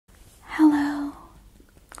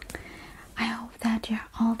you're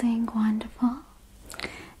all doing wonderful.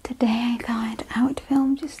 Today I thought I would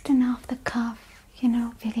film just an off-the-cuff,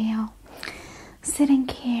 video, sitting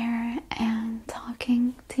here and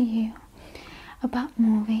talking to you about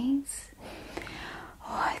movies.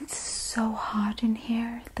 Oh, it's so hot in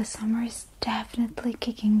here. The summer is definitely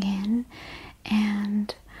kicking in,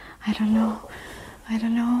 and I don't know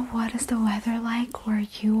what is the weather like where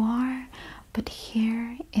you are, but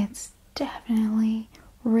here it's definitely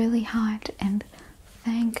really hot, and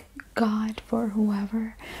thank God for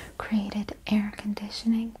whoever created air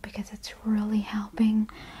conditioning, because it's really helping.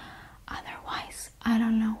 Otherwise, I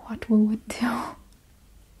don't know what we would do.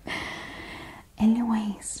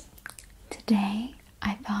 Anyways, today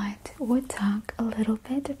I thought we'd talk a little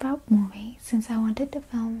bit about movies, since I wanted to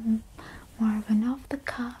film more of an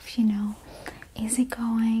off-the-cuff,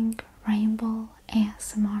 easygoing Ramble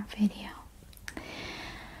ASMR video.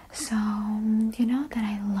 So, you know that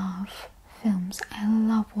I love films. I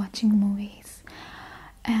love watching movies.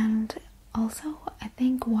 And also, I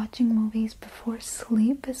think watching movies before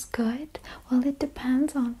sleep is good. Well, it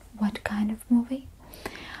depends on what kind of movie.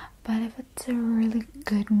 But if it's a really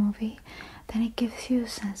good movie, then it gives you a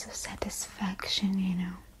sense of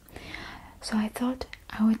satisfaction, So I thought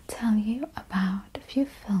I would tell you about a few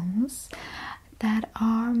films that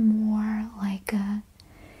are more like a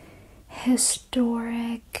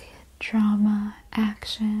historic drama,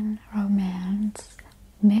 action, romance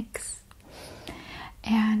mix,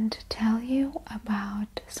 and tell you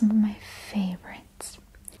about some of my favorites.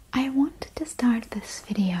 I wanted to start this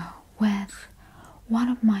video with one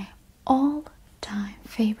of my all-time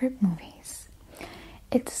favorite movies.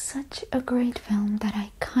 It's such a great film that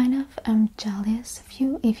I kind of am jealous of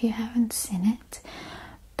you if you haven't seen it,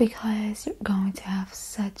 because you're going to have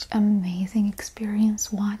such amazing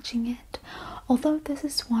experience watching it. Although this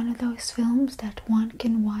is one of those films that one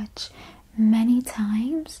can watch many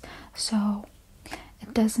times, so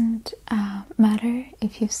it doesn't matter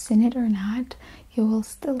if you've seen it or not, you will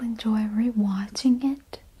still enjoy rewatching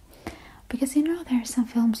it. Because there are some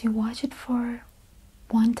films you watch it for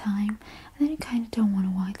one time and then you kind of don't want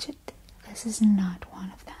to watch it. This is not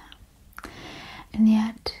one of them. And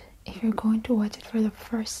yet, if you're going to watch it for the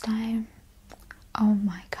first time, oh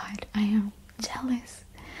my god, I am jealous.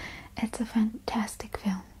 It's a fantastic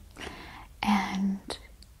film. And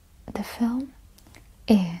the film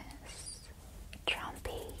is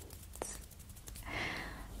Drumbeats.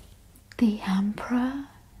 The Emperor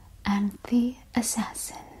and the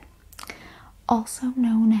Assassin, also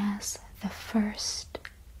known as the First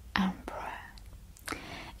Emperor.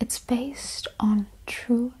 It's based on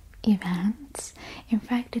true events. In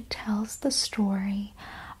fact, it tells the story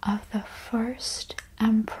of the first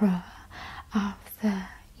emperor of the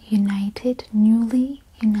newly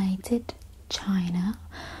united China,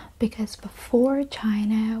 because before,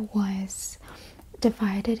 China was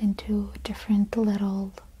divided into different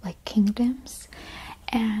little kingdoms,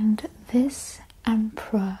 and this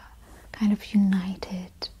emperor kind of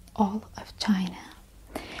united all of China.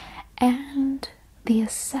 And the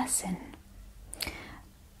assassin,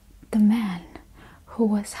 the man who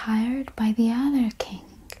was hired by the other king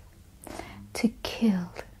to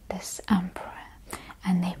kill this emperor,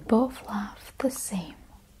 and they both love the same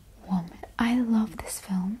woman. I love this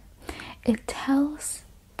film. It tells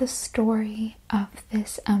the story of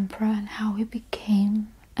this emperor and how he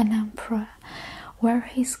became an emperor, where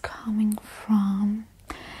he's coming from,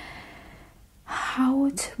 how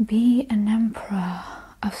to be an emperor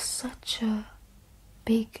of such a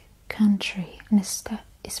big country, and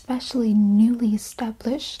especially newly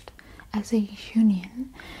established as a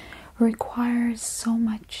union, requires so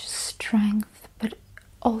much strength, but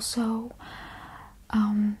also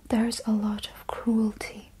there's a lot of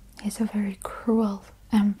cruelty. He's a very cruel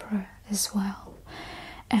emperor as well.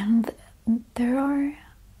 And there are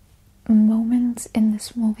moments in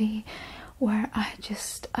this movie where I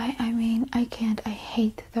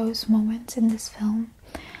hate those moments in this film,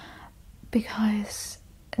 because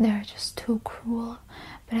they're just too cruel.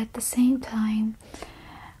 But at the same time,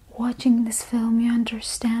 watching this film, you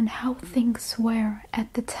understand how things were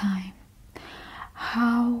at the time,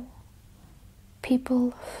 how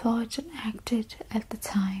people thought and acted at the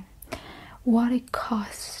time, what it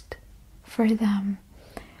cost for them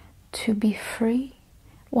to be free,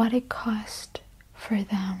 what it cost for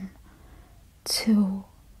them to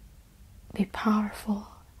be powerful.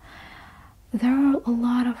 There are a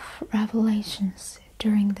lot of revelations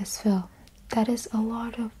during this film. That is a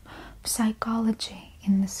lot of psychology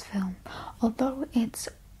in this film. Although it's,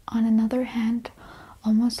 on another hand,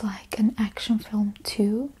 almost like an action film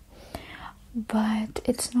too, but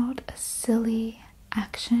it's not a silly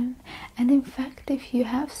action. And in fact, if you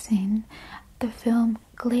have seen the film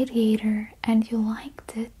Gladiator and you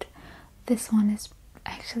liked it, this one is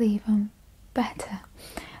actually even better.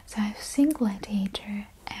 So I've seen Gladiator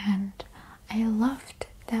and I loved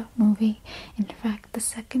that movie. In fact, the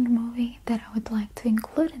second movie that I would like to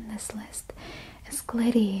include in this list is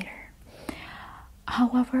Gladiator.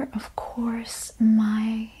 However, of course,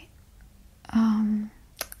 my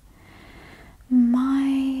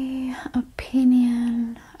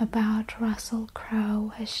opinion about Russell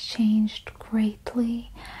Crowe has changed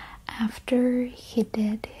greatly after he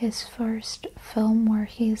did his first film where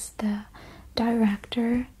he's the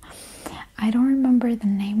director. I don't remember the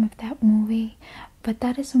name of that movie, but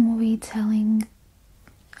that is a movie telling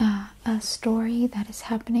a story that is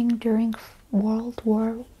happening during World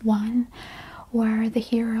War I, where the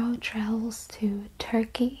hero travels to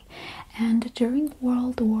Turkey. And during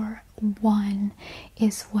World War I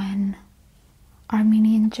is when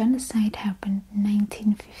Armenian genocide happened in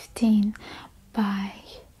 1915 by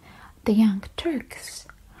the Young Turks.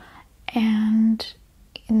 And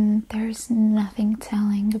there's nothing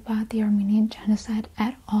telling about the Armenian genocide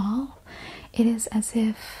at all. It is as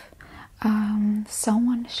if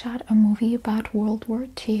someone shot a movie about World War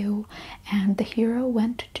II and the hero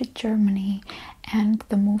went to Germany, and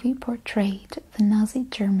the movie portrayed the Nazi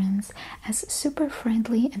Germans as super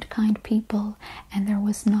friendly and kind people, and there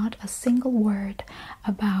was not a single word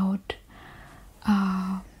about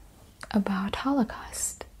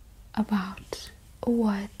Holocaust, about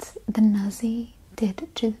what the Nazi did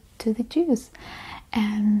to the Jews,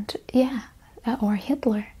 and or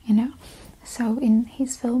Hitler, So in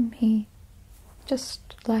his film, he just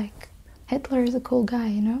like, Hitler is a cool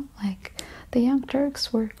guy, like the Young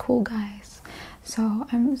Turks were cool guys. So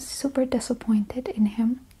I'm super disappointed in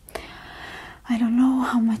him. I don't know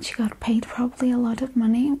how much he got paid, probably a lot of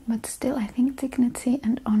money, but still I think dignity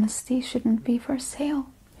and honesty shouldn't be for sale.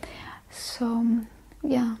 So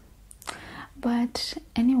yeah. But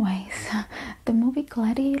anyways, the movie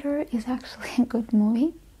Gladiator is actually a good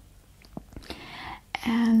movie.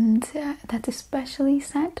 And that's especially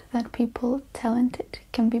sad that people talented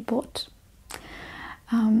can be bought.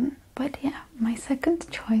 But yeah, my second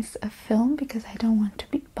choice of film, because I don't want to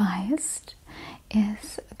be biased,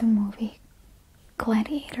 is the movie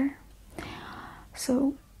Gladiator.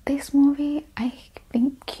 So this movie, I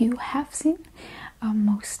think you have seen.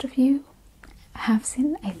 Most of you have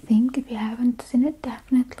seen. I think if you haven't seen it,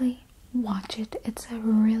 definitely watch it. It's a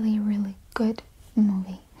really, really good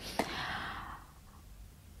movie.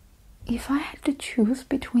 If I had to choose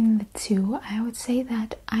between the two, I would say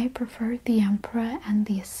that I prefer The Emperor and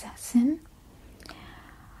the Assassin.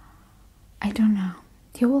 I don't know.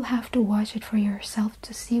 You will have to watch it for yourself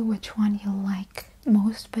to see which one you like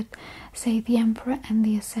most, but say The Emperor and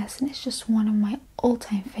the Assassin is just one of my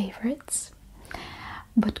all-time favorites.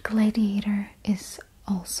 But Gladiator is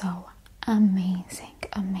also amazing,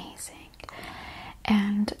 amazing.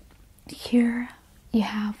 And here you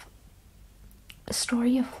have a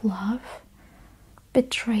story of love,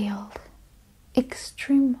 betrayal,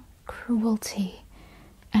 extreme cruelty,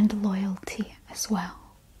 and loyalty as well.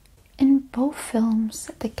 In both films,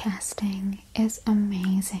 the casting is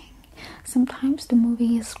amazing. Sometimes the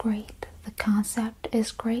movie is great, the concept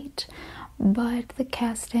is great, but the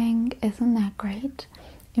casting isn't that great.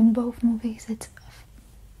 In both movies, it's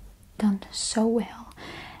done so well.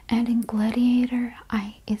 And in Gladiator,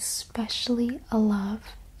 I especially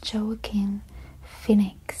love Joaquin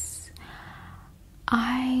Phoenix.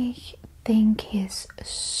 I think he's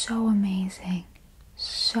so amazing,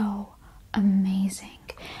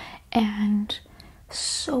 and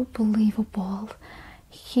so believable.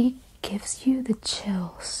 He gives you the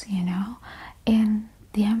chills, in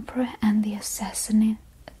The Emperor and the Assassin,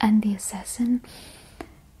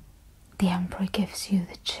 the Emperor gives you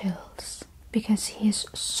the chills because he is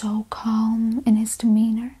so calm in his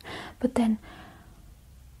demeanor, but then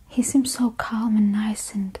he seems so calm and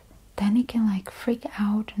nice, and then he can like freak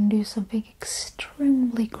out and do something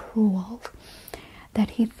extremely cruel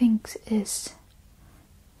that he thinks is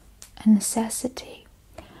a necessity.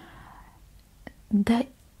 The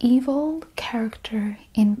evil character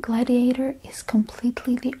in Gladiator is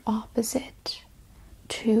completely the opposite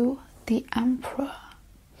to the Emperor,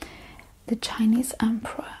 the Chinese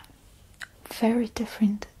Emperor. Very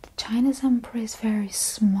different. The Chinese Emperor is very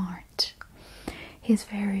smart. He's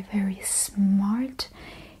very, very smart.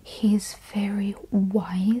 He's very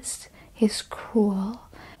wise. He's cruel.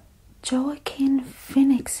 Joaquin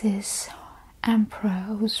Phoenix's Emperor,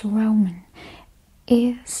 who's Roman,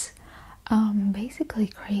 is basically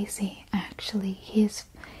crazy. Actually,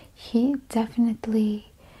 he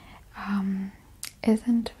definitely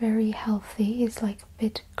isn't very healthy. He's like a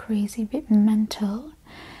bit crazy, a bit mental,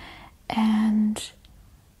 and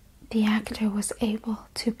the actor was able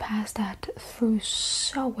to pass that through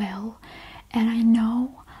so well. And I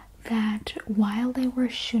know that while they were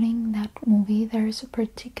shooting that movie, there's a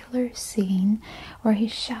particular scene where he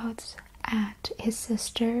shouts at his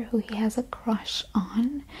sister, who he has a crush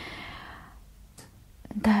on,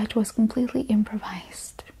 that was completely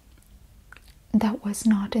improvised. That was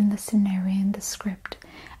not in the scenario, in the script.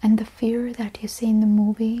 And the fear that you see in the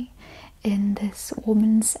movie in this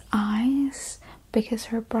woman's eyes, because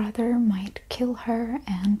her brother might kill her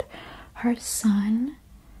and her son,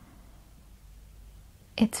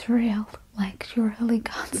 it's real. Like, she really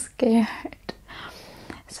got scared.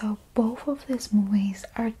 So both of these movies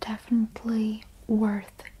are definitely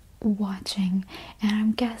worth watching, and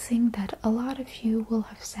I'm guessing that a lot of you will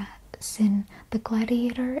have seen The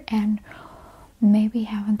Gladiator and maybe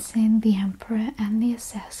haven't seen The Emperor and the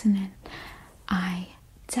Assassinate. I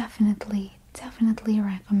definitely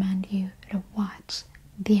recommend you to watch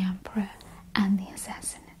The Emperor and the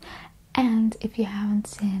Assassinate. And if you haven't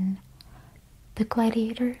seen The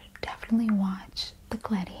Gladiator, definitely watch The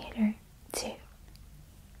Gladiator too.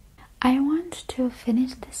 I want to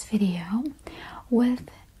finish this video with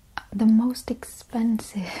the most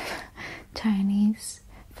expensive Chinese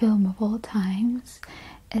film of all times.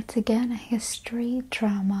 It's again a history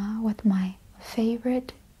drama with my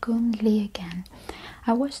favorite Gun Li again.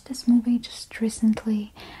 I watched this movie just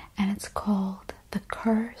recently, and it's called The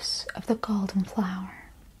Curse of the Golden Flower.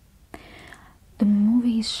 The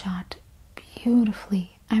movie is shot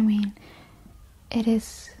beautifully. I mean, it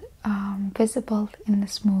is visible in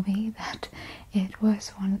this movie that it was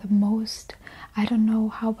one of the most, I don't know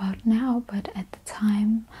how about now, but at the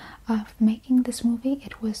time of making this movie,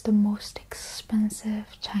 it was the most expensive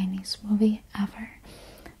Chinese movie ever.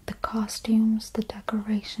 The costumes, the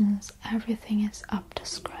decorations, everything is up to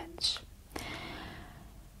scratch.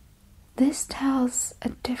 This tells a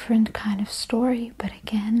different kind of story, but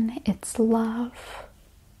again, it's love,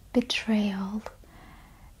 betrayal,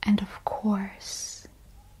 and of course,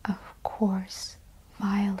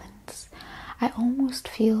 violence. I almost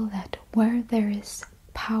feel that where there is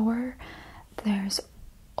power, there's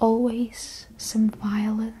always some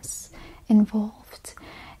violence involved.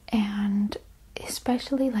 And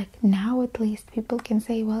especially like now, at least, people can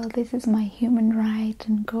say, well, this is my human right,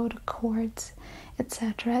 and go to courts,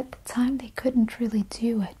 etc. At the time, they couldn't really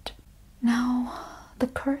do it. Now, The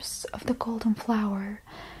Curse of the Golden Flower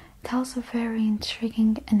tells a very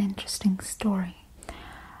intriguing and interesting story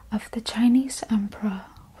of the Chinese emperor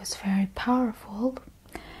who was very powerful,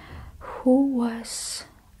 who was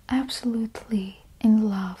absolutely in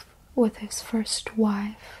love with his first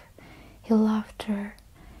wife. He loved her,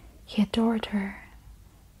 he adored her,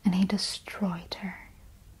 and he destroyed her.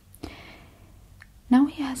 Now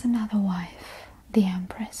he has another wife, the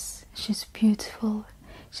Empress. She's beautiful,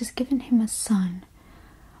 she's given him a son,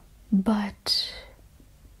 but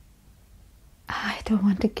I don't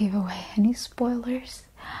want to give away any spoilers,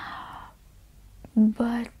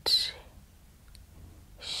 but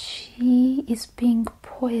she is being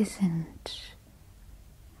poisoned.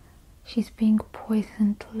 She's being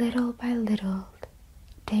poisoned little by little,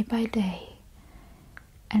 day by day,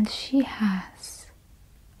 and she has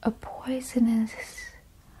a poisonous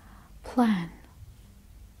plan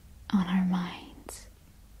on her mind.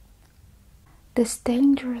 This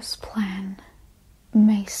dangerous plan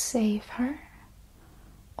may save her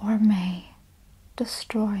or may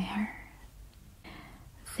destroy her.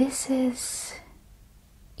 This is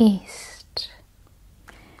East.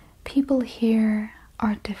 People here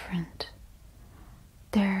are different.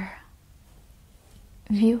 Their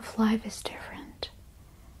view of life is different.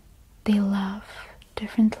 They love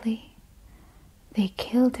differently, they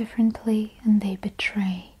kill differently, and they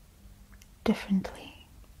betray differently.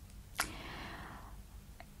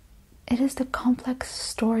 It is the complex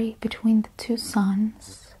story between the two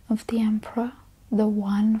sons of the emperor, the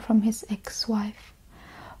one from his ex-wife,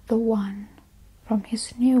 the one from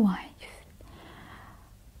his new wife,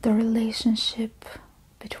 the relationship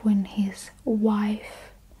between his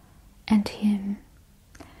wife and him,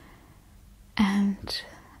 and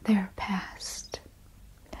their past.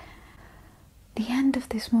 The end of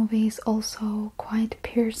this movie is also quite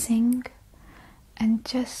piercing, and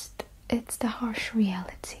just, it's the harsh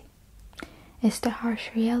reality. It's the harsh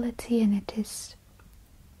reality, and it is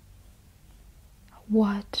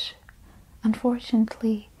what,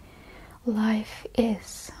 unfortunately, life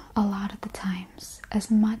is a lot of the times,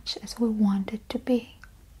 as much as we want it to be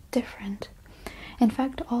different. In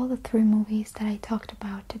fact, all the three movies that I talked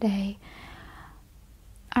about today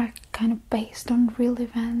are kind of based on real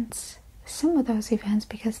events. Some of those events,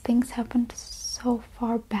 because things happened so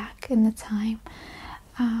far back in the time,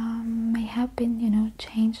 may have been, you know,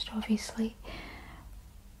 changed obviously,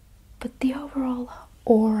 but the overall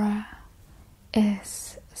aura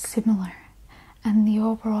is similar, and the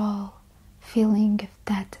overall feeling of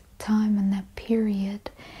that time and that period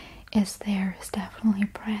is definitely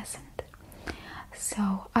present.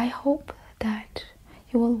 So I hope that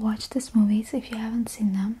you will watch these movies if you haven't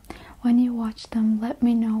seen them. When you watch them, let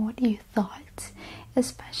me know what you thought.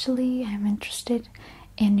 Especially, I'm interested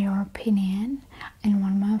in your opinion in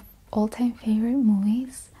one of my all-time favorite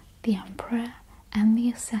movies, The Emperor and the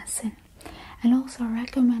Assassin. And also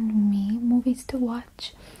recommend me movies to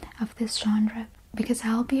watch of this genre, because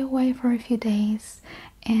I'll be away for a few days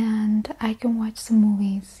and I can watch some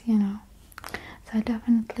movies, you know. So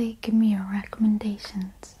definitely give me your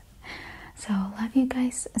recommendations. So love you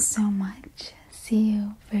guys so much. See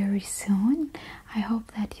you very soon. I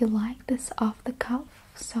hope that you like this off the cuff,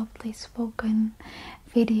 softly spoken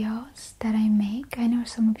videos that I make. I know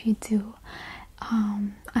some of you do.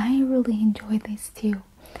 I really enjoy these too,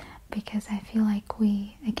 because I feel like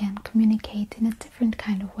we again communicate in a different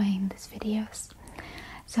kind of way in these videos.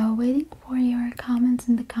 So waiting for your comments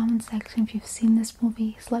in the comment section if you've seen this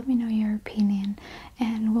movie. So let me know your opinion,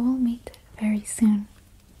 and we will meet very soon.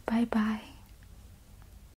 Bye bye.